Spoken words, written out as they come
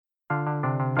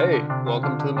Hey,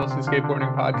 welcome to the Mostly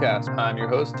Skateboarding Podcast. I'm your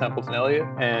host, Templeton Elliott,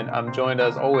 and I'm joined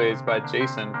as always by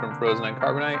Jason from Frozen and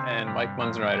Carbonite and Mike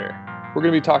Munzenreiter. We're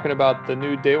going to be talking about the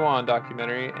new Daewon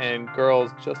documentary and Girls'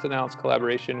 just announced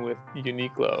collaboration with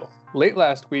Uniqlo. Late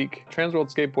last week,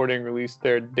 Transworld Skateboarding released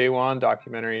their Daewon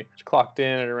documentary, which clocked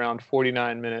in at around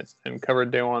 49 minutes and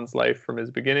covered Daewon's life from his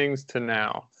beginnings to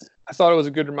now. I thought it was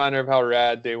a good reminder of how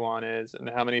rad Daewon is and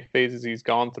how many phases he's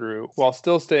gone through while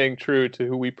still staying true to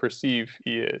who we perceive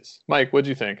he is. Mike, what'd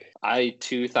you think? I,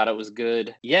 too, thought it was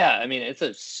good. Yeah, I mean, it's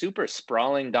a super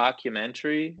sprawling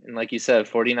documentary. And like you said,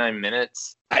 49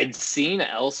 minutes. I'd seen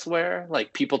elsewhere,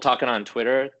 like people talking on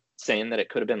Twitter saying that it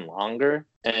could have been longer.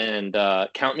 And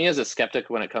count me as a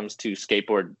skeptic when it comes to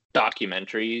skateboard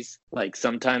documentaries. Like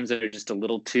sometimes they're just a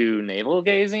little too navel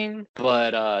gazing,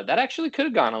 but that actually could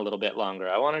have gone a little bit longer.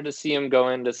 I wanted to see him go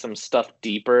into some stuff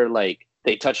deeper. Like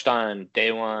they touched on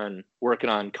Daewon working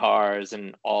on cars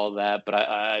and all that, but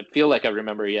I feel like I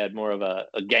remember he had more of a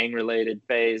gang related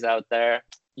phase out there.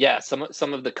 Yeah, some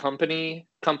of the company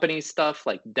stuff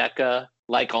like Deca,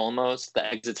 like Almost, the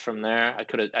exits from there. I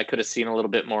could have seen a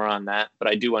little bit more on that, but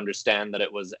I do understand that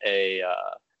it was a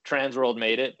Transworld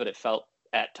made it, but it felt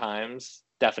at times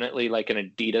definitely like an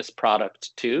Adidas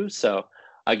product too. So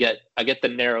I get the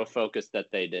narrow focus that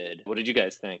they did. What did you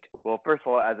guys think? Well, first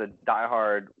of all, as a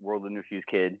diehard World of New Shoes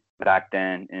kid back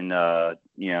then in the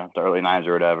early 90s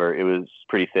or whatever, it was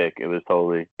pretty thick. It was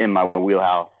totally in my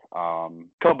wheelhouse.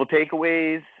 Couple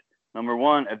takeaways. Number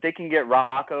one, if they can get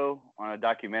Rocco on a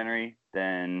documentary,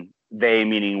 then they,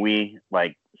 meaning we,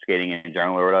 like skating in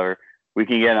general or whatever, we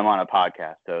can get him on a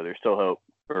podcast. So there's still hope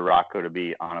for Rocco to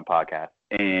be on a podcast.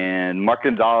 And Mark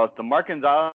Gonzalez, the Mark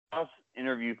Gonzalez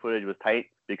interview footage was tight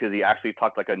because he actually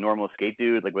talked like a normal skate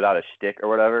dude, like without a shtick or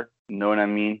whatever. You know what I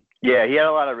mean? Yeah, he had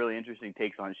a lot of really interesting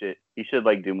takes on shit. He should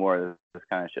do more of this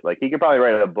kind of shit. Like he could probably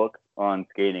write a book on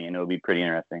skating and it would be pretty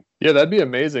interesting. Yeah, that'd be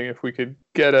amazing if we could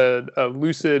get a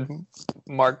lucid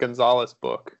Mark Gonzalez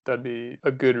book. That'd be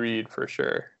a good read for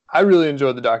sure. I really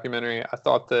enjoyed the documentary. I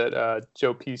thought that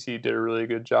Joe Pesci did a really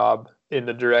good job in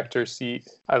the director's seat.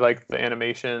 I liked the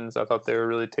animations. I thought they were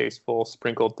really tasteful,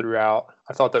 sprinkled throughout.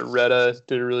 I thought that Retta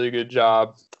did a really good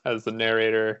job as the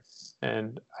narrator.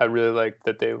 And I really liked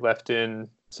that they left in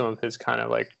some of his kind of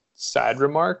like side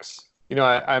remarks.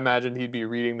 I imagined he'd be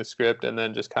reading the script and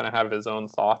then just kind of have his own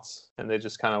thoughts, and they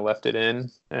just kind of left it in.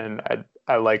 And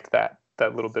I liked that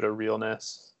little bit of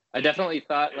realness. I definitely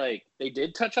thought like they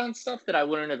did touch on stuff that I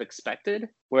wouldn't have expected,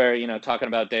 where, talking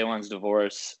about Daewon's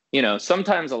divorce,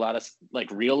 sometimes a lot of like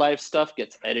real life stuff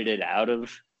gets edited out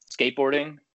of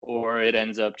skateboarding, or it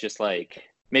ends up just like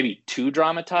maybe too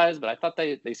dramatized, but I thought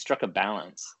they struck a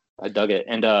balance. I dug it.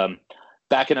 And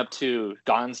backing up to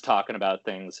Gon's talking about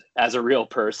things as a real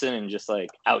person and just like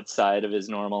outside of his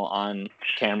normal on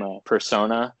camera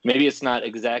persona. Maybe it's not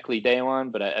exactly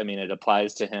Daewon, but I mean, it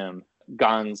applies to him.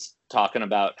 Gon's talking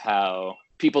about how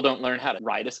people don't learn how to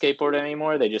ride a skateboard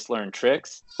anymore. They just learn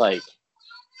tricks. Like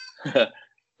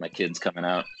my kid's coming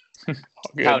out.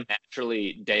 How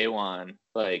naturally Daewon,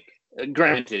 like,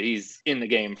 granted, he's in the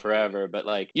game forever, but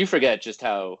like you forget just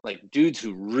how like dudes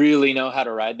who really know how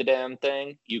to ride the damn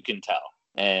thing, you can tell.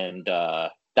 And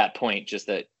that point, just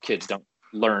that kids don't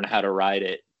learn how to ride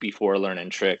it before learning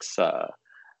tricks.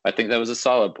 I think that was a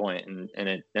solid point, and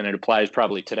it applies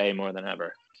probably today more than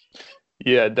ever.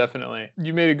 Yeah, definitely.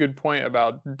 You made a good point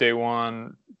about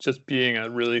Daewon just being a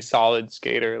really solid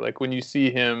skater. Like when you see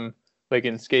him like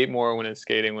in Skate-More when his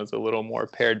skating was a little more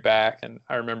pared back. And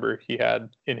I remember he had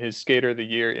in his Skater of the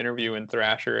Year interview in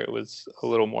Thrasher, it was a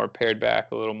little more pared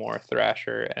back, a little more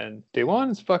Thrasher. And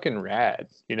Daewon's fucking rad,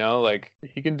 like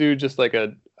he can do just like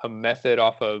a method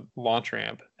off a launch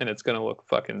ramp and it's going to look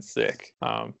fucking sick.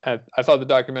 I thought the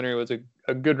documentary was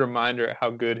a good reminder of how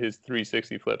good his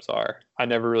 360 flips are. I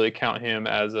never really count him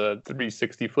as a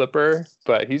 360 flipper,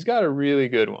 but he's got a really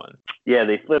good one. Yeah,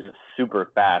 they flip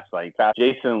super fast. Like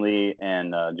Jason Lee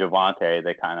and Javante,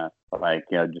 they kind of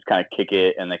just kind of kick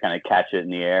it and they kind of catch it in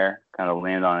the air, kind of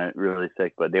land on it really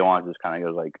sick. But Daewon just kind of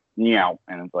goes like, meow,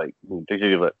 and it's like,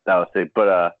 360 flip. That was sick.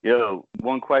 But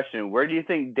one question: where do you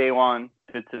think Daewon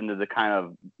fits into the kind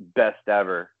of best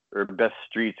ever or best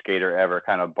street skater ever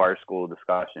kind of bar school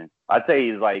discussion? I'd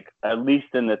say he's like at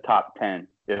least in the top 10,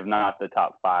 if not the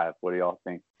top 5. What do y'all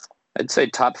think? I'd say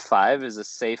top 5 is a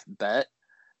safe bet.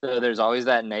 So there's always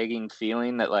that nagging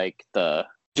feeling that like the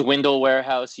Dwindle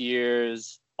Warehouse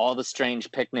years, all the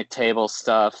strange picnic table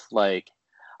stuff, like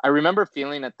I remember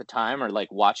feeling at the time, or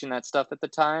like watching that stuff at the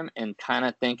time and kind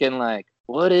of thinking like,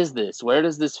 what is this? Where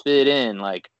does this fit in?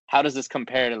 Like, how does this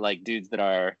compare to like dudes that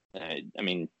are, I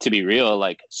mean, to be real,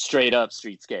 like straight up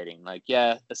street skating? Like,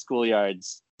 yeah, the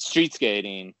schoolyard's street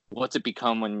skating, what's it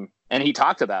become when, and he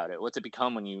talked about it, what's it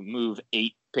become when you move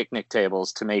 8 picnic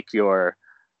tables to make your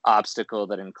obstacle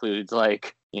that includes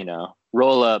like, you know,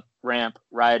 roll up, ramp,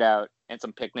 ride out, and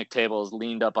some picnic tables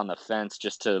leaned up on the fence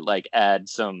just to like add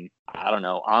some, I don't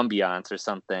know, ambiance or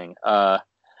something. I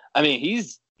mean,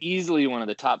 he's easily one of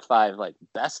the top 5 like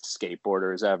best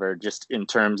skateboarders ever, just in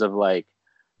terms of like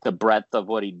the breadth of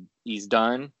what he's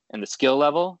done and the skill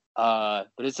level. But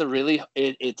it's a really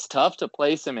it's tough to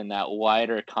place him in that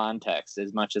wider context,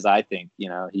 as much as I think, you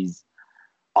know, he's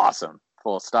awesome,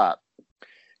 full stop.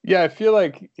 Yeah, I feel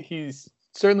like he's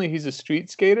a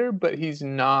street skater, but he's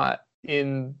not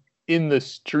in the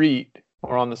street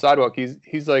or on the sidewalk.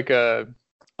 He's like a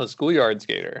schoolyard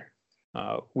skater,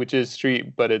 which is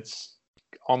street, but it's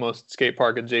almost skate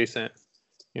park adjacent,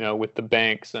 you know, with the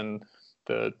banks and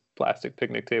the plastic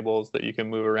picnic tables that you can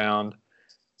move around,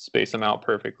 space them out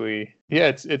perfectly.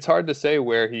 Yeah, it's hard to say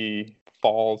where he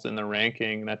falls in the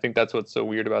ranking, and I think that's what's so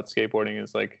weird about skateboarding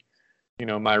is like, you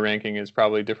know, my ranking is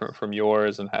probably different from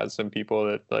yours and has some people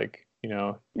that like, you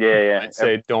know, I'd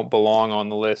say don't belong on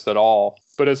the list at all.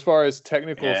 But as far as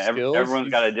technical skills,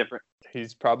 everyone's got a different.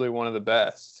 He's probably one of the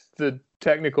best. The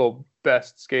technical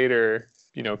best skater,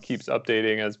 you know, keeps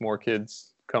updating as more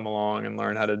kids come along and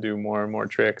learn how to do more and more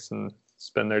tricks and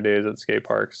spend their days at skate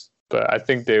parks. But I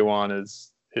think Daewon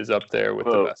is up there with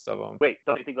the best of them. Wait,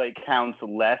 so you think like counts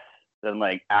less than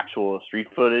like actual street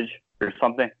footage or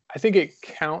something? I think it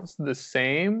counts the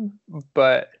same,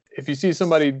 but if you see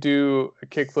somebody do a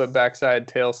kickflip backside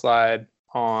tail slide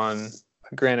on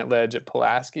a granite ledge at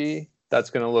Pulaski, that's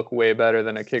going to look way better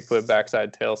than a kickflip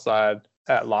backside tail slide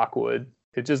at Lockwood.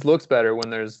 It just looks better when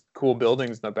there's cool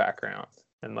buildings in the background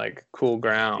and like cool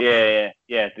ground. Yeah.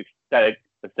 It's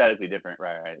aesthetically different.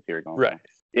 Right. I see where you're going. Right.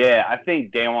 Yeah, I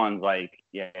think Daewon's like,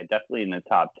 definitely in the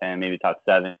top 10, maybe top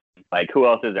 7. Like, who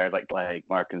else is there? Like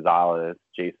Mark Gonzalez,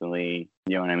 Jason Lee.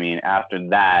 You know what I mean? After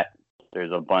that,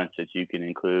 there's a bunch that you can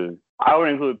include. I would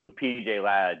include PJ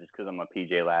Ladd just because I'm a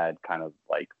PJ Ladd kind of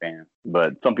like fan.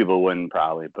 But some people wouldn't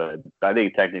probably. But I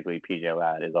think technically PJ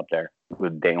Ladd is up there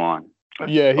with Daewon.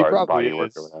 Yeah, he probably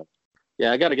is.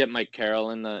 Yeah, I got to get Mike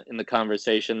Carroll in the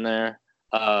conversation there.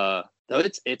 Though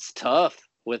it's tough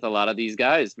with a lot of these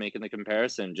guys making the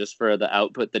comparison just for the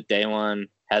output that Daewon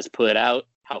has put out,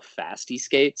 how fast he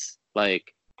skates,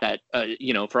 like that,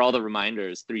 you know, for all the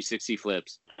reminders, 360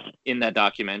 flips in that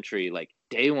documentary, like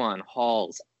Daewon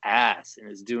hauls ass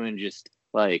and is doing just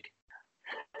like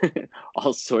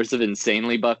all sorts of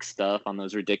insanely buck stuff on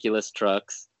those ridiculous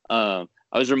trucks. I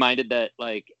was reminded that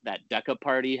like that Deca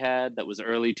part he had that was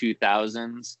early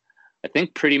 2000s, I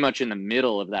think pretty much in the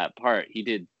middle of that part, he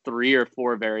did 3 or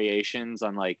 4 variations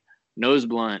on like nose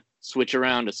blunt, switch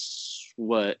around to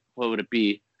what would it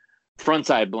be?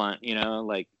 Frontside blunt, you know,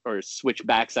 like, or switch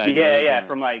backside. Yeah.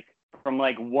 From like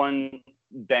one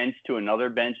bench to another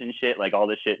bench and shit, like all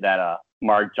the shit that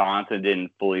Mark Johnson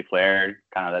didn't fully flared,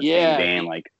 kind of that same game.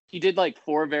 Like he did like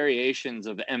 4 variations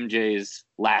of MJ's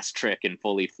last trick and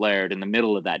fully flared in the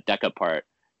middle of that Deca part.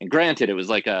 And granted, it was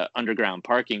like a underground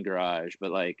parking garage,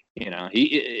 but like, you know,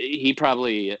 he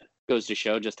probably goes to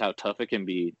show just how tough it can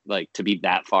be, like to be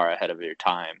that far ahead of your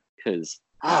time. Because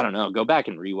I don't know, go back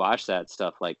and rewatch that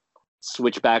stuff, like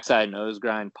switch backside nose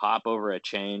grind, pop over a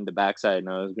chain to backside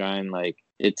nose grind. Like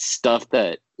it's stuff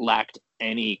that lacked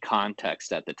any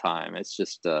context at the time. It's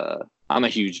just, I'm a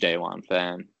huge Daewon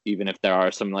fan, even if there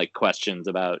are some like questions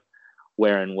about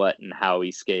where and what and how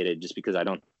he skated, just because I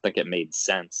don't think it made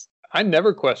sense. I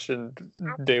never questioned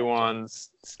Daewon's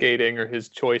skating or his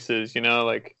choices, you know,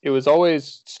 like it was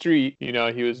always street, you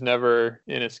know, he was never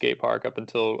in a skate park up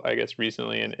until I guess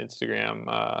recently in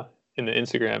Instagram, in the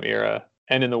Instagram era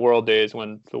and in the World days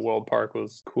when the World Park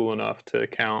was cool enough to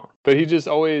count. But he just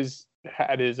always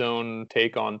had his own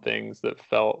take on things that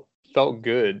felt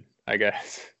good, I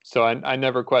guess. So I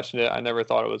never questioned it. I never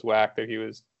thought it was whack that he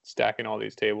was stacking all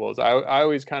these tables. I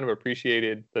always kind of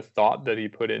appreciated the thought that he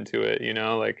put into it, you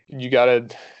know, like you gotta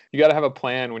have a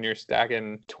plan when you're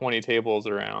stacking 20 tables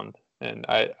around, and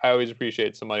I always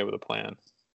appreciate somebody with a plan.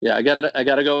 Yeah, I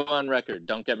gotta go on record,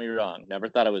 don't get me wrong, never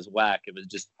thought it was whack. It was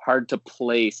just hard to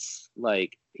place,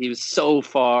 like he was so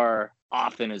far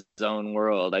off in his own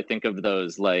world. I think of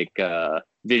those like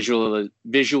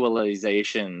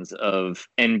visualizations of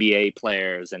NBA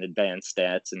players and advanced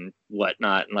stats and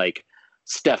whatnot, and like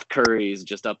Steph Curry's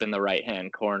just up in the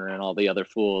right-hand corner and all the other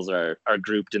fools are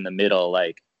grouped in the middle.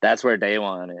 Like that's where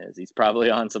Daewon is. He's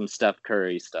probably on some Steph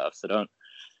Curry stuff. So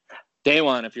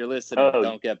Daewon, if you're listening,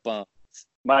 don't get bumped.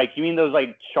 Mike, you mean those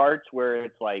like charts where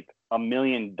it's like a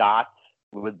million dots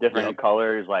with different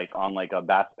colors, like on like a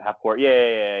half court?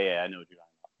 Yeah. I know what you're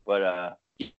talking about.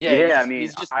 But Yeah, I mean,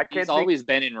 I can't he's always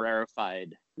been in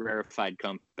rarefied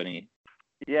company.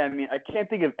 Yeah, I mean, I can't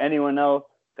think of anyone else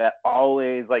that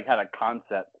always like had a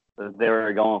concept that they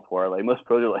were going for. Like most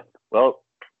pros are like, well,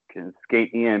 can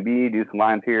skate EMB, do some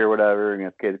lines here or whatever,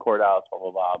 and skate the courthouse, blah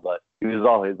blah blah. But he was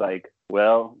always like,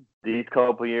 well, these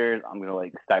couple years, I'm gonna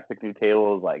like stack pick new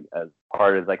tables like as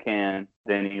hard as I can.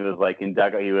 Then he was like in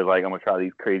Deca, he was like, I'm gonna try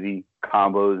these crazy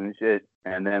combos and shit.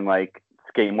 And then like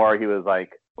skate more, he was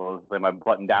like, well, it's like my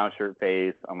button down shirt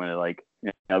phase. I'm gonna like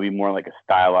be more like a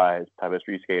stylized type of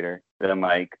street skater. Then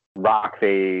like rock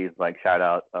phase, like shout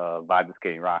out Vibe to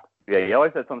Skating Rock. Yeah, he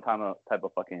always had some type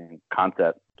of fucking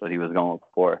concept that he was going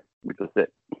for, which was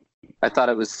it. I thought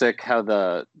it was sick how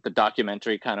the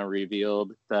documentary kind of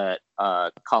revealed that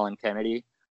Colin Kennedy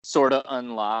sort of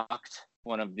unlocked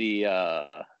one of the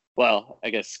I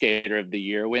guess Skater of the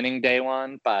Year winning Day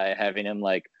One by having him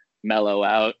like mellow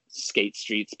out skate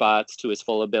street spots to his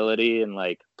full ability and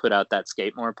like put out that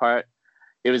skate more part.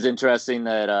 It was interesting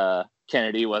that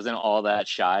Kennedy wasn't all that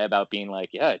shy about being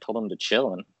like, yeah, I told him to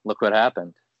chill and look what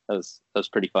happened. That was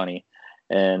pretty funny.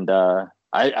 And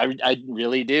I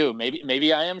really do.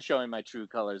 Maybe I am showing my true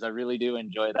colors. I really do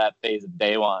enjoy that phase of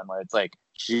Day One where it's like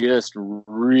just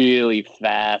really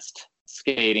fast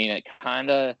skating. It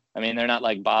they're not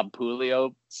like Bob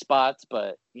Pulio spots,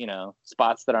 but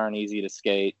spots that aren't easy to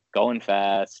skate, going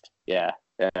fast. Yeah,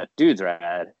 dude's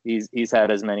rad. He's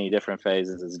had as many different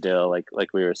phases as Dill,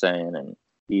 like we were saying, and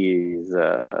he's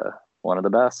one of the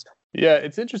best. Yeah,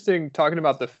 it's interesting talking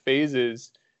about the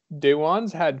phases.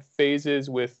 Daewon's had phases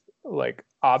with like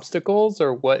obstacles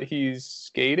or what he's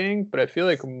skating, but I feel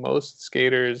like most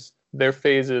skaters, their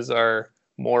phases are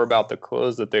more about the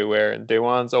clothes that they wear, and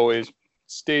Daewon's always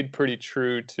stayed pretty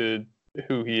true to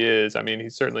who he is. I mean, he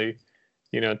certainly,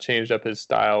 changed up his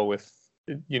style with,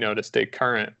 to stay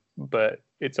current, but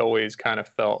it's always kind of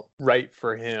felt right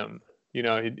for him.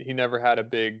 He never had a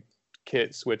big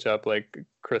kit switch up like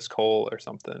Chris Cole or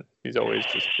something. He's always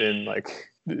just been like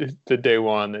the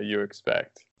Daewon that you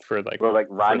expect for like. Well, like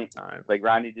Rodney, like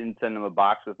Rodney didn't send him a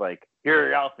box with like, here are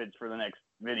your outfits for the next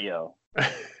video.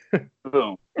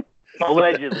 Boom.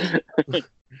 Allegedly.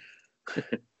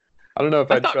 I don't know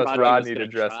if I'd trust Rodney to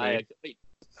dress me. Wait,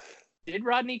 did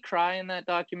Rodney cry in that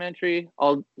documentary?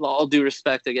 All due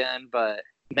respect again, but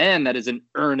man, that is an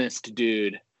earnest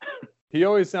dude. He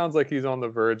always sounds like he's on the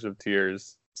verge of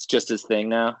tears. It's just his thing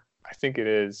now. I think it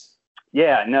is.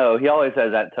 Yeah, no, he always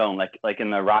has that tone, like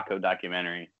in the Rocco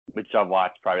documentary, which I've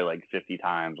watched probably like 50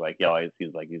 times. Like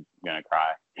he's like he's gonna cry.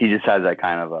 He just has that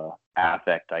kind of a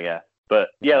affect, I guess. But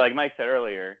yeah, like Mike said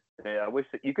earlier, I wish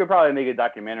that you could probably make a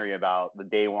documentary about the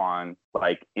Daewon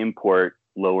like import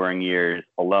lowering years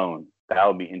alone. That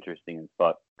would be interesting as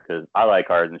fuck because I like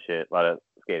cars and shit. A lot of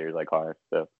skaters like cars,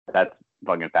 so that's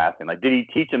fucking fascinating. Like, did he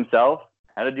teach himself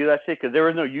how to do that shit? Because there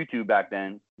was no YouTube back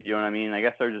then. You know what I mean? I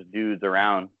guess there were just dudes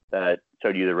around that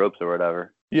showed you the ropes or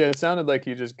whatever. Yeah, it sounded like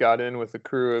he just got in with a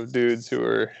crew of dudes who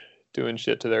were doing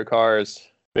shit to their cars.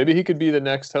 Maybe he could be the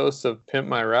next host of Pimp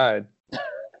My Ride.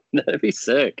 That'd be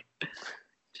sick.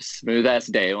 Just smooth ass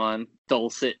Daewon,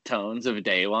 dulcet tones of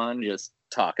Daewon, just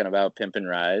talking about pimping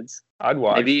rides. I'd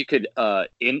watch. Maybe you could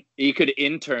you could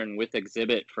intern with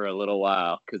Exhibit for a little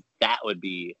while because that would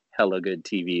be hella good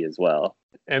TV as well.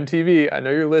 MTV, I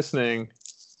know you're listening.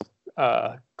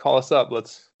 Call us up.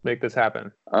 Let's make this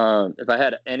happen. If I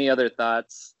had any other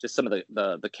thoughts, just some of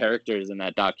the characters in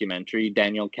that documentary.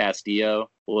 Daniel Castillo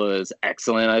was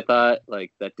excellent. I thought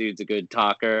like that dude's a good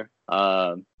talker.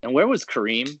 And where was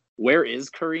Kareem? Where is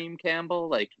Kareem Campbell?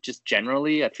 Like just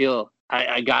generally, I feel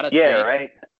I gotta think, right.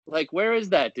 Like where is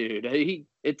that dude?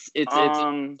 It's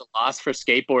a loss for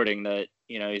skateboarding that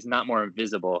he's not more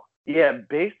invisible. Yeah,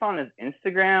 based on his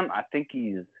Instagram, I think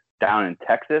he's down in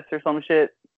Texas or some shit.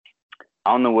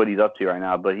 I don't know what he's up to right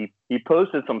now, but he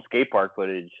posted some skate park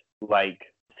footage like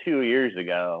 2 years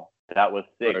ago. That was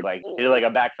sick. Like he did like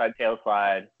a backside tail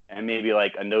slide and maybe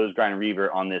like a nose grind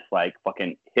revert on this like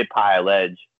fucking hip high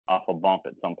ledge off a bump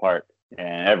at some park.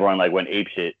 And everyone like went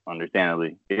apeshit,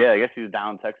 understandably. Yeah, I guess he was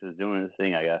down in Texas doing his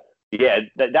thing, I guess. Yeah,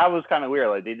 that was kind of weird.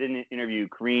 Like they didn't interview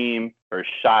Kareem or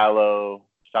Shiloh.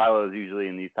 Shiloh's usually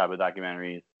in these type of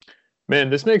documentaries. Man,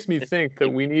 this makes me think that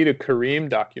we need a Kareem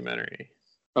documentary.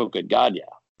 Oh, good God, yeah.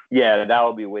 Yeah, that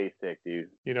would be way sick, dude.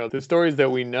 The stories that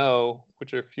we know,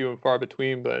 which are few and far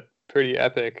between, but pretty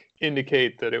epic,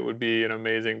 indicate that it would be an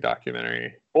amazing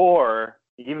documentary. Or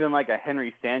even like a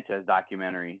Henry Sanchez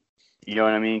documentary. You know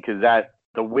what I mean? Because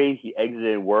the way he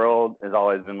exited World has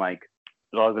always been like,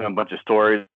 there's always been a bunch of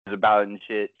stories about it and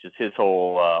shit. Just his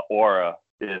whole aura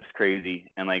is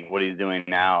crazy. And like what he's doing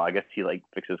now, I guess he like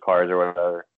fixes cars or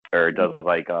whatever. Or does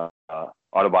like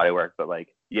auto body work. But like,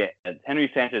 yeah,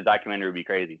 Henry Sanchez documentary would be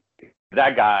crazy.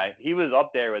 That guy, he was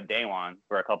up there with Daewon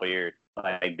for a couple of years.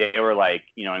 Like they were like,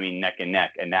 you know what I mean, neck and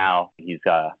neck. And now he's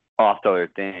off to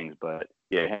other things. But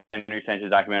yeah, Henry Sanchez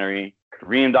documentary,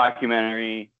 Kareem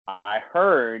documentary. I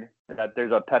heard that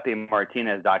there's a Pepe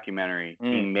Martinez documentary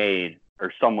being made,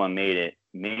 or someone made it.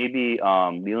 Maybe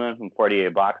Leland from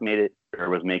 48 Box made it, or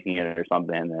was making it or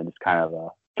something, and then just kind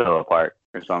of fell apart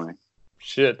or something.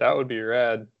 Shit, that would be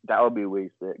rad. That would be way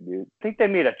sick, dude. I think they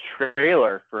made a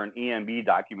trailer for an EMB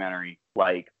documentary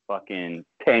like fucking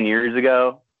 10 years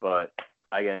ago, but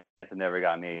I guess it never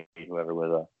got made.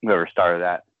 Whoever started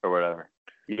that or whatever.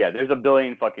 Yeah, there's a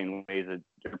billion fucking ways that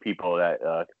there are people that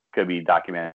could be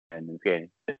documented in skating.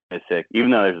 It's sick,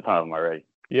 even though there's a ton of them already.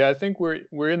 Yeah, I think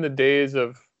we're in the days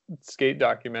of skate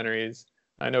documentaries.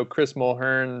 I know Chris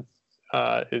Mulhern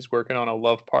is working on a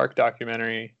Love Park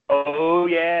documentary. Oh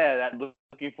yeah,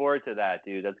 looking forward to that,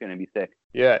 dude. That's gonna be sick.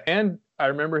 Yeah, and I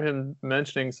remember him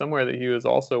mentioning somewhere that he was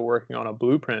also working on a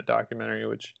Blueprint documentary,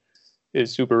 which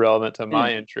is super relevant to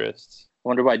my interests. I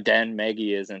wonder why Dan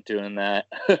Maggie isn't doing that.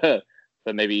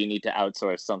 But maybe you need to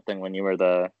outsource something when you were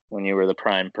the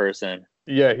prime person.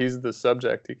 Yeah, he's the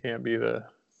subject. He can't be the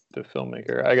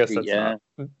filmmaker. I guess that's not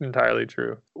entirely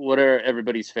true. What are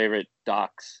everybody's favorite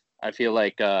docs? I feel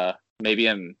like maybe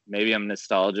I'm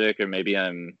nostalgic, or maybe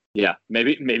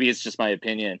it's just my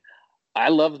opinion. I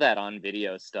love that on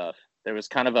video stuff. There was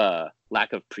kind of a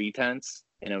lack of pretense,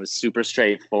 and it was super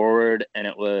straightforward, and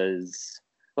it was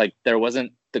like there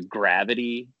wasn't the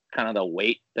gravity, kind of the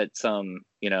weight that some,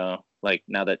 like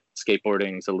now that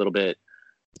skateboarding's a little bit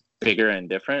bigger and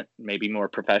different, maybe more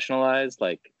professionalized,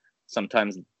 like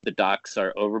sometimes the docs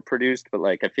are overproduced, but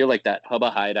like I feel like that Hubba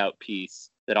Hideout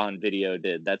piece that On Video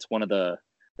did, that's one of the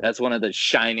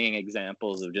shining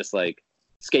examples of just like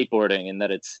skateboarding, and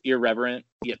that it's irreverent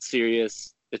yet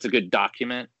serious. It's a good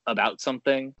document about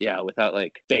something, without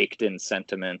like baked in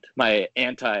sentiment. My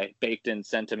anti-baked in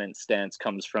sentiment stance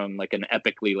comes from like an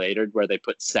Epically Latered, where they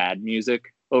put sad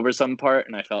music over some part,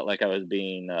 and I felt like I was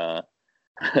being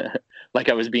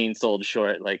sold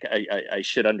short. Like I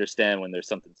should understand when there's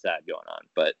something sad going on.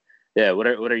 But yeah, what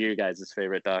are your guys'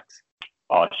 favorite docs?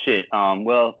 Oh shit.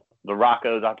 Well, the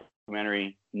Rocco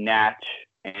documentary, Natch,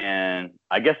 and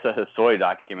I guess the Hosoi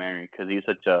documentary, because he's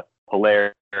such a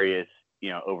hilarious,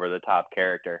 over the top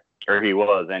character, or he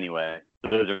was anyway.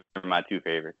 Those are my two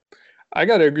favorites. I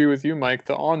got to agree with you, Mike.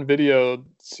 The On Video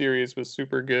series was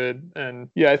super good. And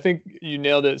yeah, I think you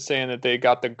nailed it saying that they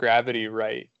got the gravity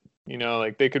right.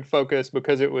 Like they could focus,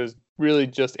 because it was really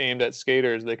just aimed at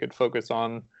skaters. They could focus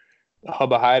on the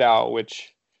Hubba Hideout,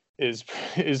 which is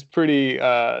pretty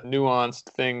nuanced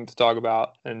thing to talk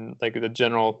about. And like the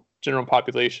general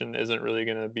population isn't really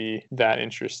going to be that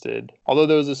interested. Although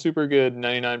there was a super good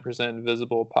 99%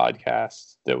 Invisible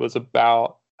podcast that was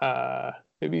about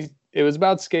it was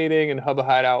about skating, and Hubba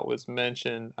Hideout was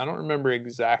mentioned. I don't remember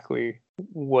exactly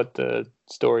what the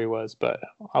story was, but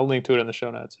I'll link to it in the show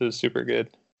notes. It was super good.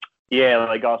 Yeah,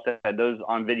 like I said, those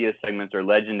On Video segments are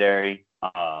legendary.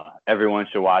 Everyone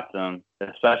should watch them,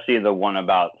 especially the one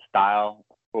about style,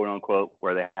 quote unquote,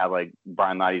 where they have like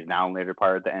Brian Lottie's Now and Later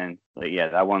part at the end. Like, yeah,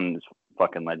 that one is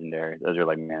fucking legendary. Those are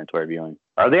like mandatory viewing.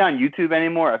 Are they on YouTube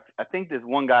anymore? I think this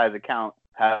one guy's account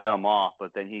had them off,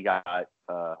 but then he got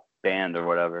banned or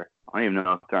whatever. I don't even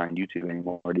know if they're on YouTube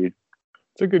anymore, dude.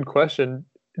 It's a good question.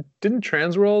 Didn't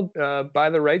Transworld buy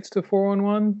the rights to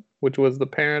 411, which was the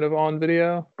parent of On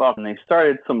Video? Well, and they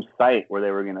started some site where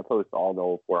they were going to post all the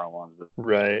old 411s.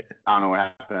 Right. I don't know what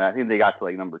happened. I think they got to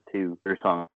like number 2 or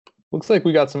something. Looks like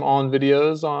we got some On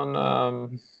Videos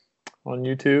on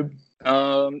YouTube.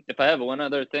 If I have one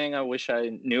other thing I wish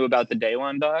I knew about the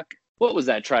Daewon doc, what was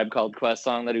that Tribe Called Quest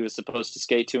song that he was supposed to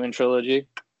skate to in Trilogy?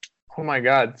 Oh my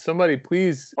God! Somebody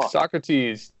please,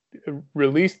 Socrates,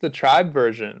 release the Tribe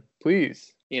version,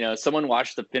 please. Someone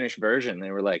watched the finished version. They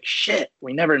were like, "Shit,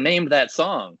 we never named that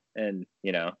song," and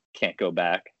can't go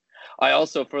back. I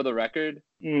also, for the record,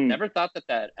 never thought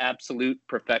that Absolute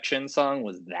Perfection song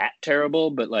was that terrible,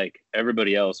 but like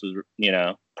everybody else was,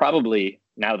 probably,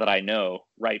 now that I know,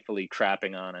 rightfully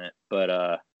crapping on it.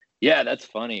 But yeah, that's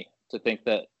funny to think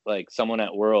that like someone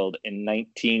at World in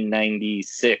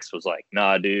 1996 was like,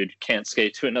 "Nah, dude, can't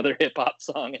skate to another hip hop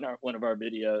song in one of our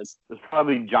videos." It's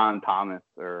probably John Thomas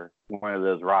or one of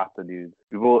those Rasta dudes.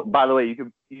 Well, by the way,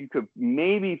 you could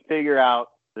maybe figure out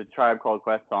the Tribe Called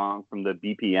Quest song from the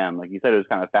BPM. Like you said, it was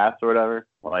kind of fast or whatever.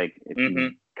 Like if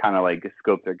you kind of like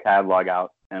scope their catalog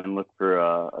out and look for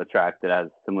a track that has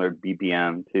similar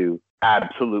BPM to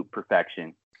Absolute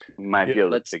Perfection, you might be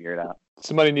able to figure it out.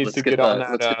 Somebody needs to get on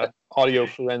that audio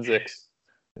forensics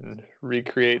and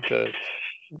recreate the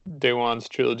Day One's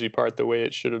trilogy part the way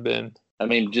it should have been. I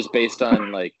mean, just based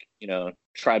on like,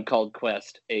 Tribe Called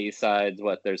Quest A-sides,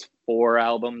 there's 4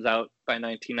 albums out by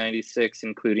 1996,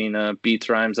 including Beats,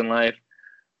 Rhymes, and Life.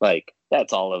 Like,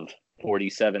 that's all of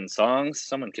 47 songs.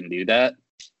 Someone can do that.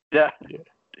 Yeah.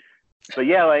 But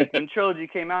yeah, like when Trilogy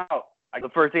came out, the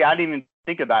first thing I didn't even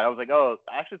think about it. I was like, oh,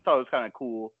 I actually thought it was kind of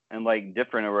cool and like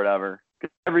different or whatever.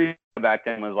 Because every back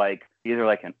then was like either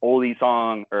like an oldie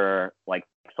song or like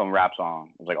some rap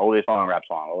song. It was like oldie song, rap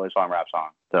song, oldie song, rap song.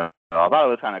 So I thought it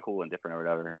was kind of cool and different or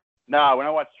whatever. No, when I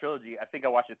watched Trilogy, I think I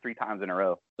watched it 3 times in a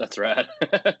row. That's rad.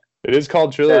 It is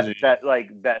called Trilogy. That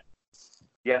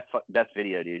best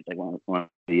video, dude. Like one of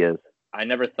the videos. I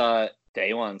never thought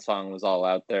Day One song was all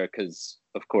out there because,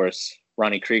 of course,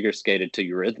 Ronnie Krieger skated to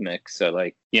Eurythmics. So,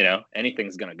 like,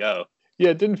 anything's going to go.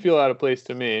 Yeah, it didn't feel out of place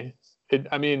to me.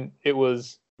 It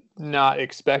was not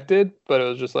expected, but it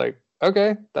was just like,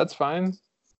 okay, that's fine.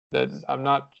 That I'm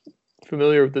not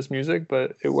familiar with this music,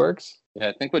 but it works. Yeah,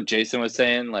 I think what Jason was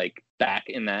saying, like back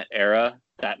in that era,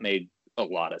 that made a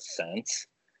lot of sense.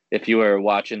 If you were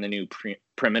watching the new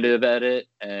Primitive edit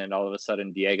and all of a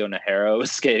sudden Diego Najero was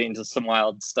skating to some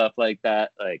wild stuff like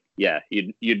that, like, yeah,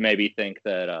 you'd maybe think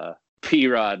that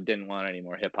P-Rod didn't want any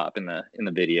more hip hop in the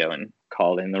video and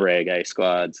called in the Reggae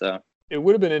Squad. So it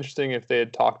would have been interesting if they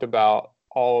had talked about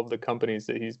all of the companies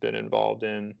that he's been involved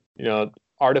in.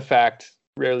 Artifact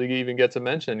rarely even gets a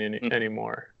mention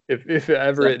anymore. If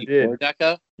ever it did.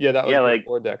 Decca? Yeah, that was like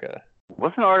before Decca.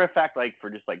 Wasn't Artifact like for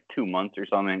just like 2 months or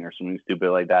something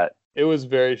stupid like that? It was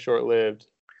very short-lived.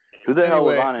 Who the hell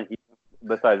was on it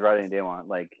besides Roddy and Daewon?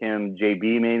 Like him,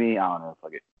 JB maybe? I don't know.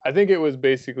 Fuck it. I think it was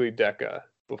basically Decca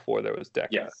before there was Decca.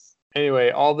 Yes.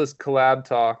 Anyway, all this collab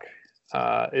talk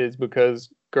is because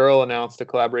Girl announced a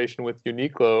collaboration with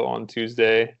Uniqlo on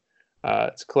Tuesday.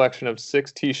 It's a collection of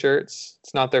 6 T-shirts.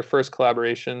 It's not their first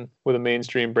collaboration with a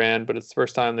mainstream brand, but it's the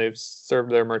first time they've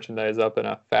served their merchandise up in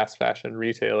a fast fashion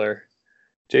retailer.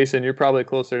 Jason, you're probably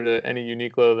closer to any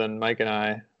Uniqlo than Mike and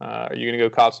I. Are you going to go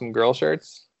cop some Girl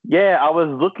shirts? Yeah, I was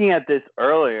looking at this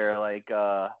earlier. Like,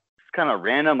 it's kind of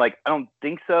random. Like, I don't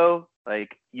think so.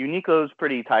 Like, Uniqlo's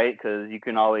pretty tight because you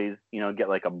can always, get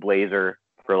like a blazer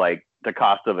for like the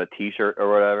cost of a T-shirt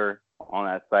or whatever on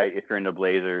that site if you're into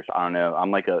blazers. I don't know.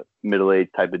 I'm like a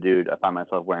middle-aged type of dude. I find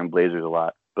myself wearing blazers a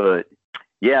lot. But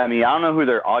yeah, I don't know who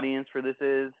their audience for this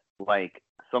is. Like,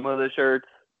 some of the shirts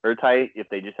are tight if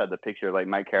they just had the picture of like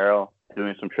Mike Carroll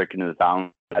doing some trick into the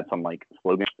sound, had some like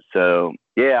slogan. So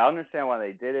yeah, I understand why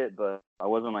they did it, but I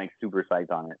wasn't like super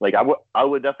psyched on it. Like I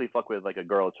would definitely fuck with like a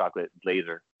girl chocolate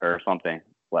blazer or something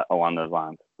along those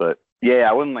lines. But yeah,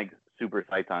 I wasn't like super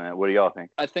psyched on it. What do y'all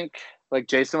think? I think, like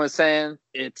Jason was saying,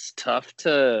 it's tough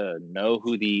to know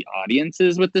who the audience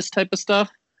is with this type of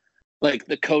stuff. Like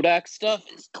the Kodak stuff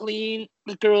is clean.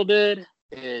 The girl did.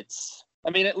 It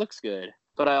looks good.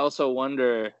 But I also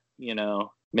wonder,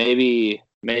 maybe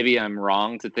I'm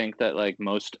wrong to think that like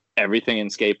most everything in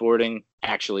skateboarding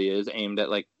actually is aimed at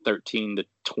like 13 to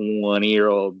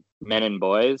 20-year-old men and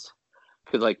boys.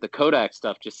 Because like the Kodak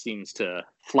stuff just seems to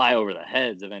fly over the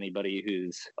heads of anybody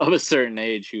who's of a certain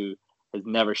age who has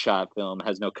never shot film,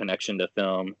 has no connection to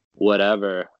film,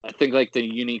 whatever. I think like the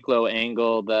Uniqlo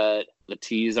angle that the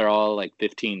tees are all like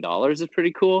 $15 is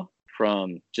pretty cool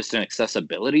from just an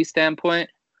accessibility standpoint.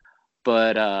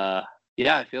 But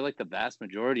yeah, I feel like the vast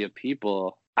majority of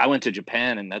people, I went to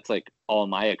Japan and that's like all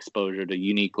my exposure to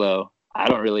Uniqlo. I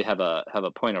don't really have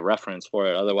a point of reference for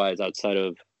it otherwise outside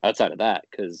of that,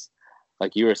 because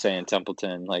like you were saying,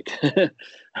 Templeton, like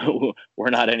we're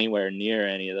not anywhere near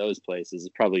any of those places.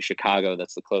 It's probably Chicago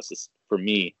that's the closest for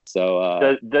me.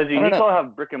 So does Uniqlo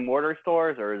have brick and mortar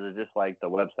stores, or is it just like the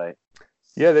website?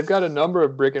 Yeah, they've got a number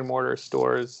of brick and mortar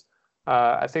stores.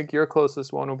 I think your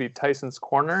closest one will be Tyson's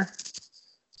Corner.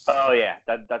 Oh yeah,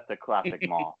 that's the classic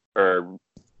mall or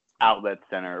outlet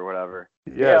center or whatever.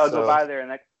 Yeah, I'll go by there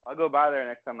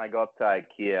next time I go up to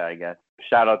IKEA, I guess.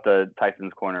 Shout out to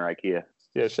Tyson's Corner IKEA.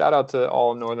 Yeah, shout out to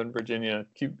all Northern Virginia.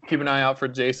 Keep an eye out for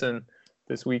Jason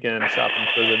this weekend shopping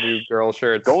for the new girl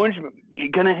shirts. You're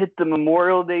gonna hit the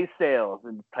Memorial Day sales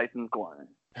in Tyson's Corner.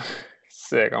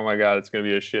 Sick! Oh my God, it's gonna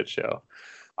be a shit show.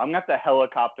 I'm gonna have to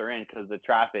helicopter in because the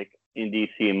traffic in DC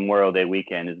Memorial Day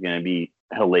weekend is gonna be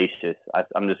hellacious.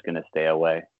 I'm just gonna stay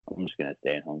away. I'm just gonna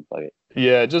stay at home. Fuck it.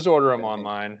 Yeah, just order them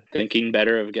online. Thinking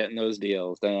better of getting those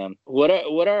deals. Damn. What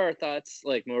are our thoughts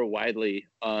like more widely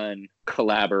on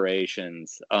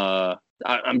collaborations?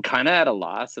 I'm kind of at a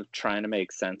loss of trying to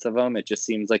make sense of them. It just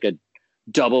seems like a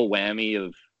double whammy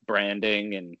of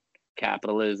branding and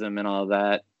capitalism and all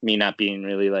that. Me not being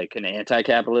really like an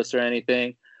anti-capitalist or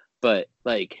anything, but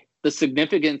like the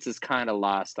significance is kind of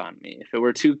lost on me. If it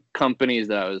were two companies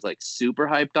that I was like super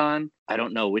hyped on, I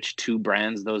don't know which two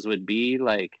brands those would be.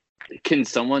 Like, can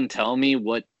someone tell me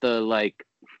what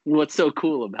what's so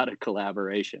cool about a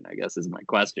collaboration, I guess is my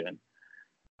question.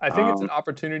 I think it's an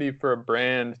opportunity for a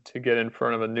brand to get in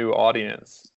front of a new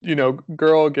audience. You know,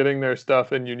 Girl getting their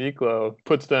stuff in Uniqlo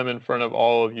puts them in front of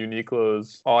all of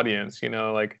Uniqlo's audience. You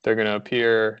know, like they're going to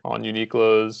appear on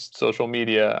Uniqlo's social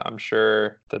media. I'm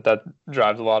sure that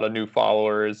drives a lot of new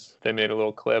followers. They made a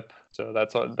little clip. So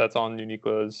that's on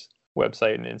Uniqlo's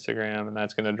website and Instagram, and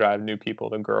that's going to drive new people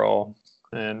to Girl.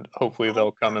 And hopefully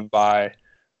they'll come and buy.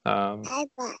 We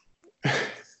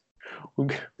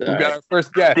got our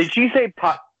first guest. Did she say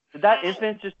Did that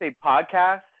infant just say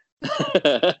podcast?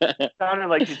 Sounded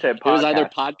like you said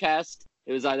podcast.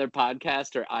 It was either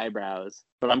podcast or eyebrows,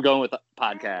 but I'm going with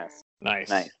podcast.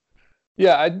 Nice.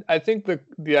 Yeah, I think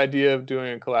the idea of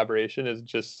doing a collaboration is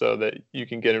just so that you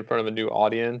can get in front of a new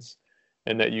audience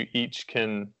and that you each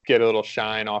can get a little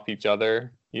shine off each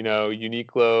other. You know,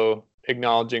 Uniqlo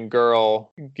acknowledging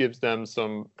Girl gives them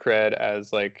some cred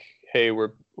as like, hey,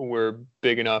 we're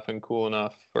big enough and cool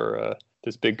enough for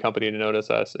this big company to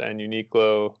notice us, and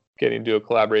Uniqlo getting to do a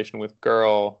collaboration with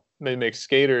Girl may make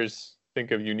skaters think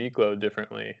of Uniqlo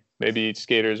differently. Maybe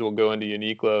skaters will go into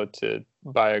Uniqlo to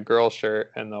buy a Girl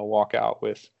shirt and they'll walk out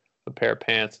with a pair of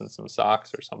pants and some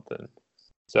socks or something.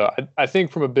 So I think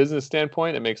from a business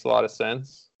standpoint, it makes a lot of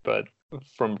sense, but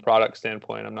from a product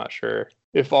standpoint, I'm not sure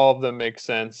if all of them make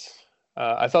sense.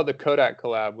 I thought the Kodak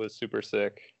collab was super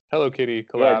sick. Hello Kitty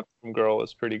collab from Girl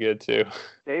was pretty good too.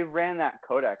 They ran that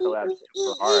Kodak collab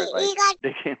super hard. Like,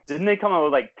 didn't they come up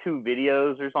with like 2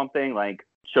 videos or something, like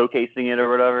showcasing it or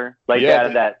whatever? Like they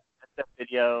had that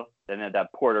video, then they had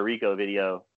that Puerto Rico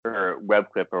video or web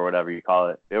clip or whatever you call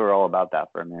it. They were all about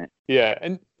that for a minute. Yeah,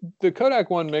 and the Kodak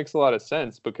one makes a lot of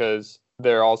sense because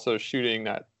they're also shooting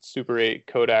that Super 8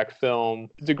 Kodak film.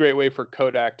 It's a great way for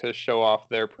Kodak to show off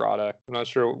their product. I'm not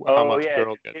sure how much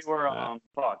Girl gets. They were,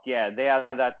 they have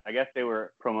that. I guess they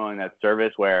were promoting that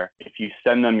service where if you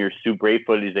send them your Super 8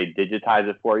 footage, they digitize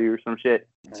it for you or some shit.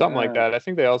 Something like that. I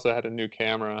think they also had a new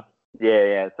camera.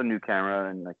 Yeah, it's a new camera,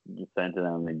 and like you send it to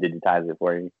them, they digitize it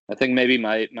for you. I think maybe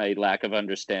my lack of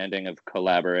understanding of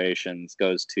collaborations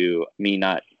goes to me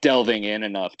not delving in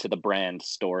enough to the brand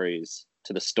stories.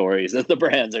 To the stories that the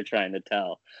brands are trying to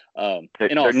tell.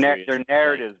 They're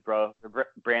narratives, bro. They're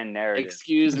brand narratives.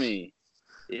 Excuse me.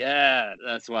 Yeah,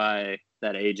 that's why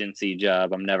that agency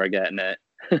job, I'm never getting it.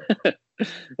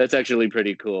 That's actually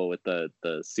pretty cool with the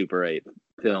Super 8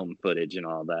 film footage and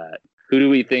all that. Who do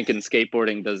we think in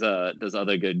skateboarding does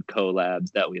other good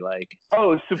collabs that we like?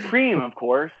 Oh, Supreme, of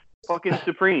course. Fucking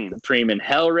Supreme. Supreme and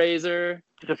Hellraiser.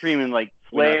 Supreme and like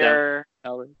Slayer.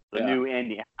 The new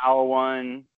Andy Howell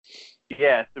one.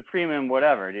 Yeah, Supreme and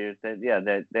whatever, dude.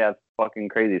 They have fucking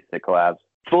crazy sick collabs.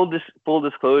 Full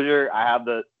disclosure, I have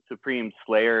the Supreme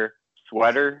Slayer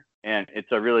sweater, and it's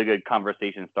a really good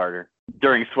conversation starter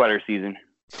during sweater season.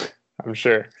 I'm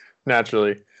sure,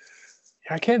 naturally.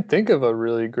 I can't think of a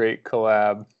really great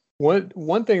collab.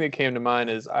 One thing that came to mind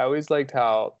is I always liked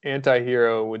how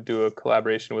Anti-Hero would do a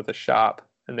collaboration with a shop,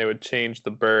 and they would change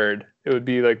the bird. It would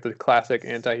be like the classic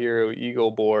Anti-Hero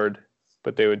eagle board,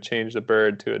 but they would change the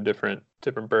bird to a different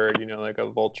bird, you know, like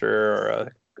a vulture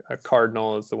or a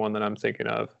cardinal is the one that I'm thinking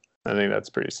of. I think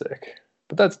that's pretty sick.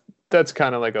 But that's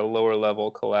kind of like a lower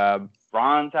level collab.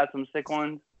 Bronze had some sick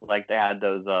ones. Like they had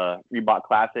those Reebok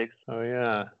Classics. Oh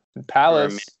yeah. And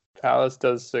Palace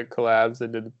does sick collabs. They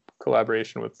did a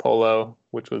collaboration with Polo,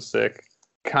 which was sick.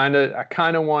 I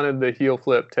kind of wanted the heel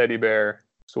flip teddy bear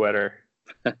sweater.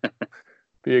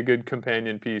 Be a good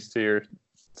companion piece to your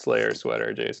Slayer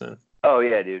sweater, Jason. Oh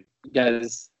yeah, dude. You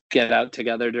guys get out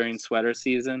together during sweater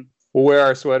season? We'll wear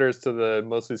our sweaters to the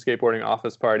Mostly Skateboarding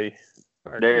office party.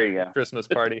 There you go. Christmas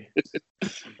party.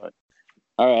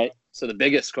 All right. So the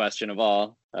biggest question of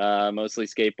all, Mostly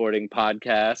Skateboarding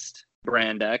podcast,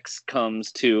 Brand X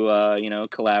comes to,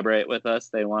 collaborate with us.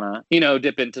 They want to,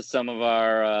 dip into some of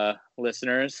our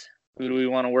listeners. Who do we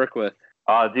want to work with?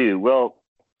 Dude, well,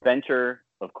 Venture,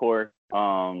 of course,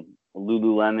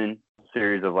 Lululemon,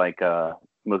 series of like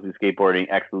Mostly Skateboarding,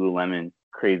 X Lululemon,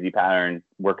 crazy pattern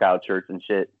workout shirts and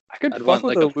shit. I'd fuck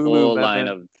with like a full line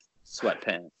of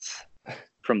sweatpants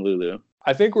from Lulu.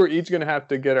 I think we're each gonna have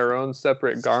to get our own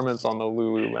separate garments on the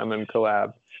Lululemon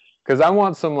collab, because I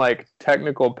want some like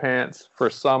technical pants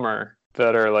for summer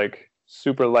that are like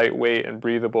super lightweight and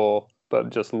breathable,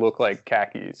 but just look like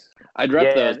khakis. I'd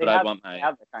rep those, but I want my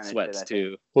sweats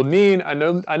too. Well, Neen, I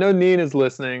know Neen is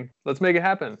listening. Let's make it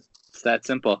happen. It's that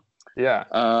simple.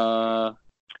 Yeah.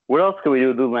 What else could we do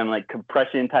with Lululemon? Like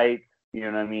compression tights, you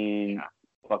know what I mean?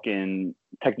 fucking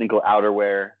technical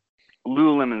outerwear.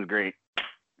 Lululemon's great.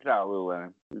 Shout out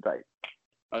Lululemon. It's tight.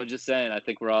 I was just saying, I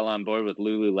think we're all on board with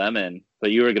Lululemon,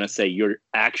 but you were going to say your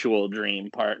actual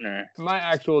dream partner. My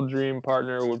actual dream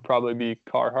partner would probably be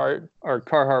Carhartt, or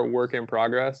Carhartt Work in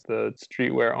Progress, the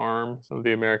streetwear arm of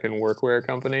the American workwear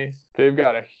company. They've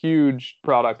got a huge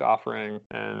product offering,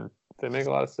 and they make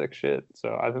a lot of sick shit.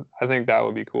 So I think that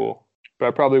would be cool. But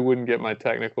I probably wouldn't get my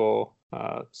technical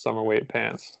summer weight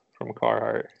pants from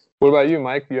Carhartt. What about you,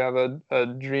 Mike? Do you have a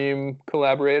dream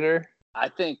collaborator? I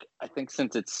think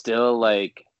since it's still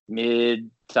like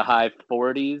mid to high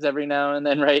 40s every now and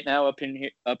then right now up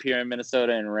here in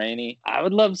Minnesota and rainy, I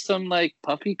would love some like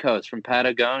puffy coats from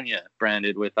Patagonia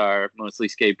branded with our mostly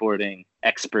skateboarding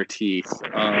expertise.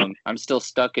 I'm still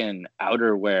stuck in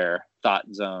outerwear thought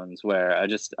zones where I'm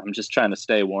just trying to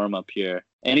stay warm up here.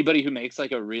 Anybody who makes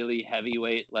like a really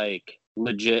heavyweight, like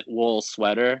legit wool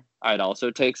sweater, I'd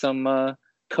also take some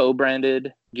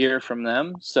co-branded gear from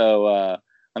them. So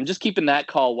I'm just keeping that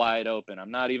call wide open. I'm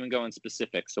not even going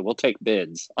specific, so we'll take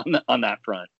bids on that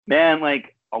front. Man,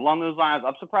 like along those lines,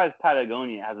 I'm surprised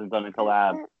Patagonia hasn't done a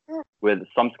collab with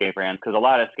some skate brands, because a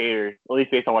lot of skaters, at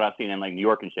least based on what I've seen in like New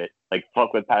York and shit, like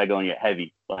fuck with Patagonia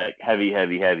heavy, like heavy.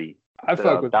 I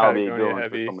fuck with Patagonia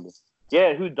heavy.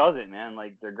 Yeah, who doesn't, man?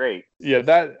 Like they're great. Yeah,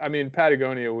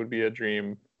 Patagonia would be a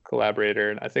dream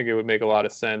collaborator, and I think it would make a lot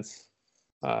of sense.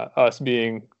 Us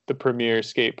being the premier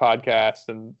skate podcast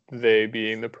and they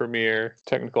being the premier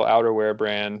technical outerwear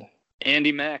brand.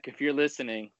 Andy Mack, if you're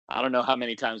listening, I don't know how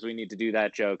many times we need to do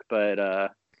that joke, but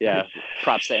yeah,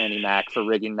 props to Andy Mack for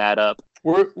rigging that up.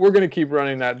 We're going to keep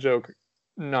running that joke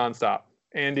nonstop.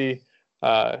 Andy,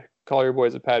 call your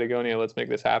boys at Patagonia. Let's make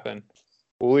this happen.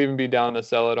 We'll even be down to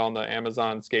sell it on the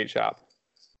Amazon skate shop.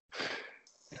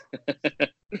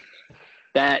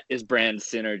 That is brand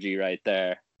synergy right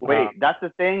there. Wait, that's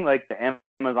the thing? Like the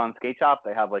Amazon skate shop,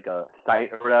 they have like a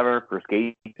site or whatever for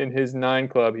skate? In his 9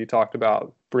 Club, he talked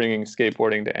about bringing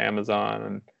skateboarding to Amazon,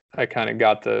 and I kind of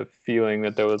got the feeling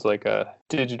that there was like a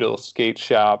digital skate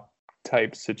shop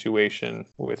type situation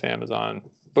with Amazon,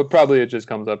 but probably it just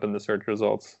comes up in the search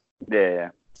results. Yeah.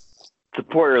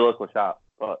 Support your local shop.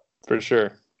 But for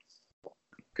sure.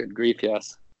 Good grief,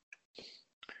 yes.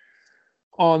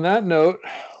 On that note,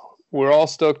 we're all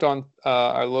stoked on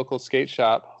our local skate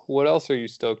shop. What else are you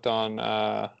stoked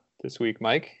on this week,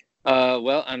 Mike?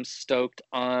 Well, I'm stoked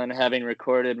on having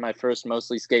recorded my first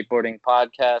Mostly Skateboarding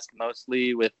podcast,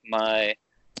 mostly with my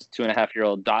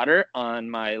 2.5-year-old daughter on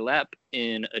my lap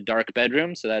in a dark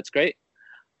bedroom. So that's great.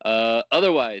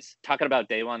 Otherwise, talking about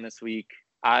Daewon this week,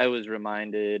 I was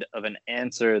reminded of an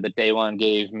answer that Daewon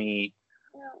gave me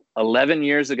 11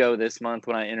 years ago this month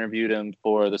when I interviewed him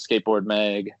for the Skateboard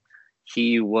Mag.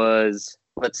 He was,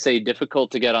 let's say,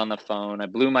 difficult to get on the phone. I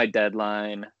blew my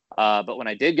deadline. But when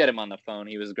I did get him on the phone,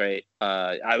 he was great.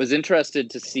 I was interested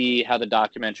to see how the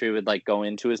documentary would like go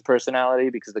into his personality,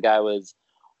 because the guy was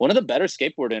one of the better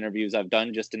skateboard interviews I've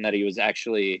done, just in that he was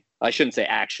actually, I shouldn't say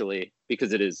actually,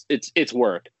 because it's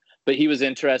work, but he was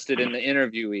interested in the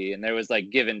interviewee, and there was like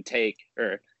give and take,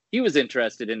 or he was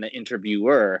interested in the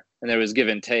interviewer and there was give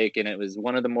and take. And it was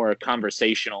one of the more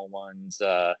conversational ones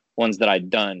that I'd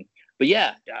done. But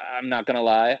yeah, I'm not going to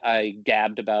lie. I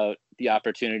gabbed about the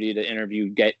opportunity to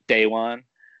interview Daewon,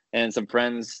 and some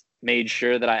friends made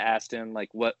sure that I asked him like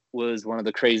what was one of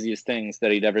the craziest things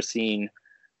that he'd ever seen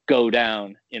go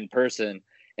down in person.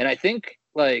 And I think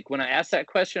like when I asked that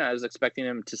question, I was expecting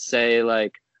him to say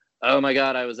like, oh my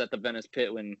God, I was at the Venice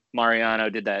Pit when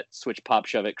Mariano did that switch pop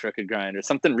shove at Crooked Grind, or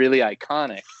something really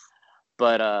iconic.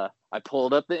 But I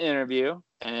pulled up the interview,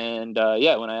 and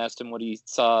when I asked him what he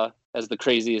saw as the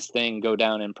craziest thing go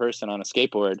down in person on a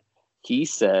skateboard, he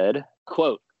said,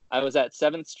 quote, "I was at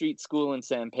 7th Street School in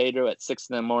San Pedro at 6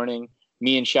 a.m,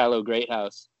 me and Shiloh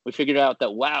Greathouse. We figured out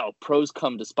that, wow, pros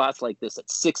come to spots like this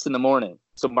at 6 a.m.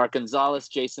 So Mark Gonzalez,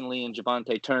 Jason Lee, and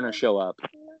Javante Turner show up."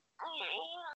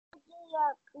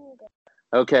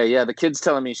 Okay, yeah, the kid's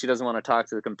telling me she doesn't want to talk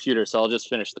to the computer, so I'll just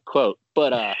finish the quote.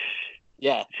 But,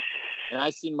 yeah. And I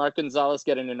seen Mark Gonzalez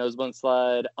get in a nosebone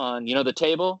slide on, the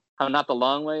table? How not the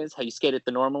long ways, how you skate it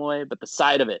the normal way, but the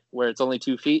side of it, where it's only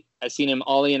 2 feet. I seen him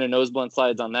ollie in a nosebone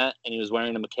slides on that, and he was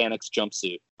wearing a mechanic's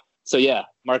jumpsuit. So, yeah,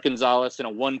 Mark Gonzalez in a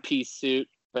one-piece suit,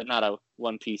 but not a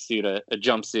one-piece suit, a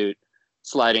jumpsuit,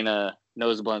 sliding a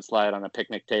nosebone slide on a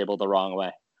picnic table the wrong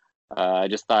way. I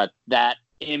just thought that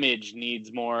image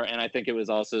needs more, and I think it was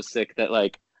also sick that,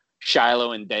 like,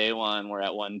 Shiloh and Daewon were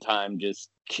at one time just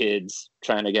kids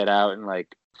trying to get out and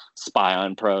like spy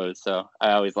on pros. So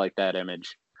I always like that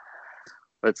image.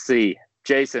 Let's see,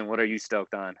 Jason, what are you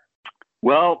stoked on?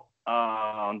 Well,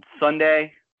 on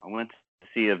Sunday I went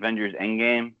see Avengers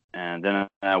Endgame, and then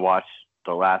I watched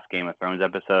the last Game of Thrones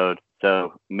episode.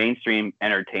 So mainstream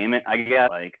entertainment, I guess,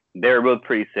 like they're both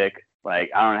pretty sick.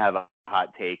 Like I don't have a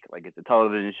hot take. Like it's a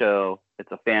television show,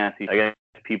 it's a fantasy. I guess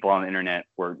people on the internet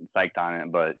were psyched on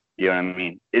it, but you know what I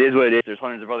mean? It is what it is. There's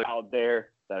hundreds of others out there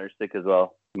that are sick as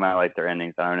well. You might like their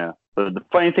endings. I don't know. But the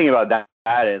funny thing about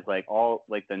that is like all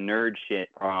like the nerd shit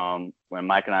from when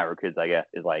Mike and I were kids, I guess,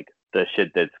 is like the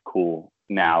shit that's cool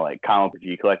now. Like if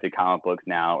you collected comic books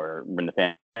now or in the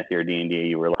fantasy or D&D,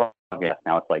 you were like, okay,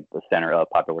 now it's like the center of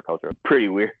popular culture. Pretty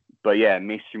weird. But yeah,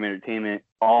 mainstream entertainment.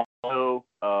 Also,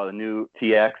 the new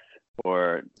TX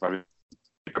or that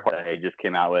he just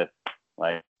came out with.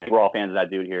 Like we're all fans of that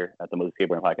dude here at the Mostly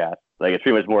Skateboarding Podcast. Like it's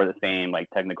pretty much more of the same like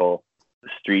technical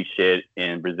street shit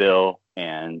in Brazil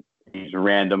and these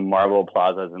random marble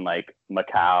plazas in like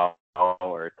Macau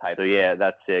or type. So yeah,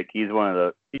 that's sick. He's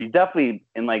definitely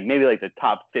in like maybe like the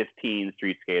top 15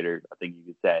 street skaters. I think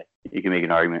you could say. You can make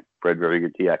an argument for a very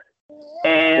good TX.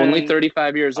 And only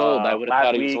 35 years old. I would have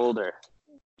thought he was older.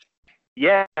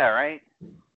 Yeah, right.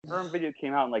 Firm Video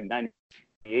came out in like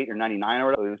 98 or 99 or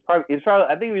whatever. It was probably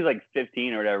I think he was like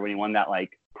 15 or whatever when he won that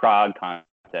like Prague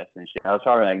contest and shit. I was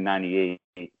probably like 98.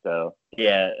 So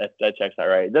yeah, that checks out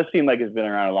right. It does seem like it's been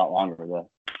around a lot longer though.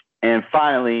 And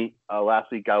finally,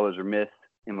 last week I was remiss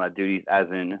in my duties as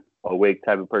an awake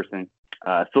type of person.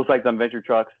 Still psyched on Venture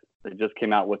Trucks. They just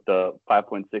came out with the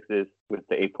 5.6s with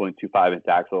the 8.25 inch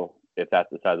axle, if that's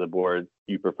the size of board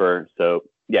you prefer. So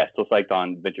yeah, still psyched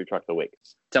on Venture Trucks Awake.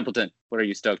 Templeton, what are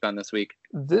you stoked on this week?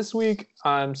 This week,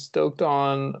 I'm stoked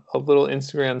on a little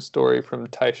Instagram story from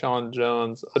Tyshawn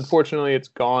Jones. Unfortunately, it's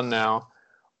gone now,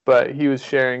 but he was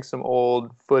sharing some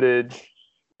old footage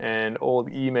and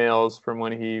old emails from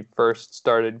when he first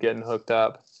started getting hooked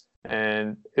up.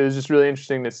 And it was just really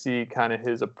interesting to see kind of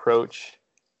his approach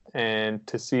and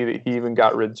to see that he even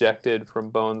got rejected from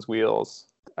Bones Wheels.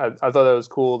 I thought that was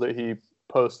cool that he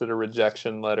posted a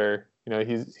rejection letter. You know,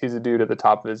 he's a dude at the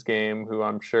top of his game who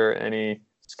I'm sure any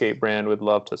skate brand would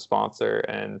love to sponsor.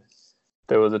 And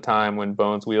there was a time when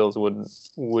Bones Wheels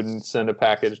wouldn't send a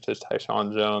package to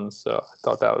Tyshawn Jones. So I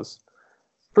thought that was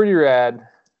pretty rad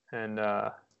and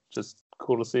just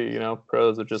cool to see, you know,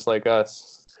 pros are just like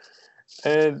us.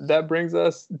 And that brings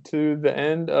us to the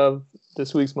end of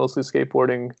this week's Mostly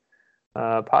Skateboarding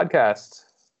podcast.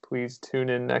 Please tune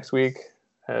in next week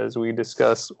as we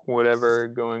discuss whatever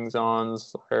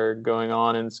goings-ons are going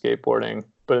on in skateboarding.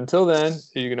 But until then,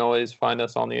 you can always find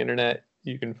us on the internet.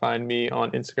 You can find me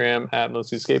on Instagram at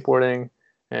Mostly Skateboarding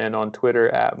and on Twitter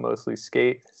at Mostly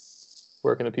Skate.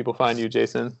 Where can the people find you,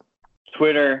 Jason?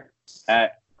 Twitter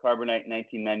at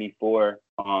Carbonite1994,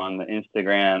 on the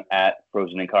Instagram at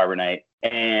Frozen and Carbonite,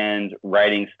 and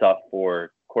writing stuff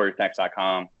for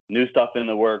quartertechs.com. New stuff in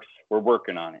the works. We're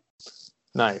working on it.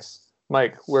 Nice.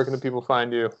 Mike, where can the people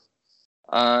find you?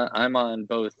 I'm on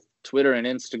both Twitter and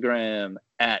Instagram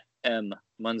at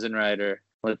MMunzenrider.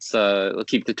 Let's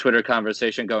keep the Twitter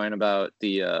conversation going about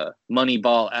the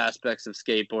Moneyball aspects of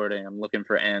skateboarding. I'm looking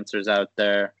for answers out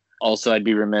there. Also, I'd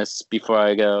be remiss before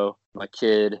I go. My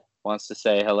kid wants to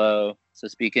say hello, so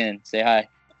speak in, say hi.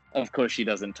 Of course, she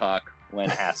doesn't talk when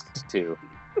asked to,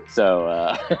 so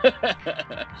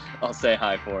I'll say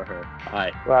hi for her.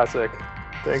 Hi. Classic.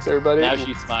 Thanks, everybody. Now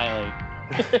she's smiling.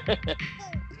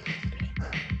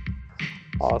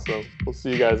 Awesome. We'll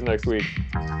see you guys next week.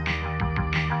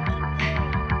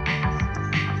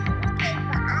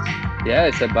 Yeah,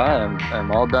 I said bye.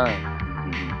 I'm all done.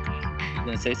 You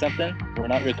gonna say something? We're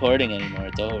not recording anymore.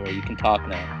 It's over. You can talk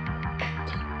now.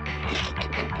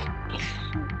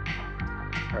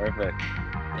 Perfect.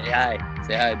 Say hi.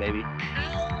 Say hi, baby.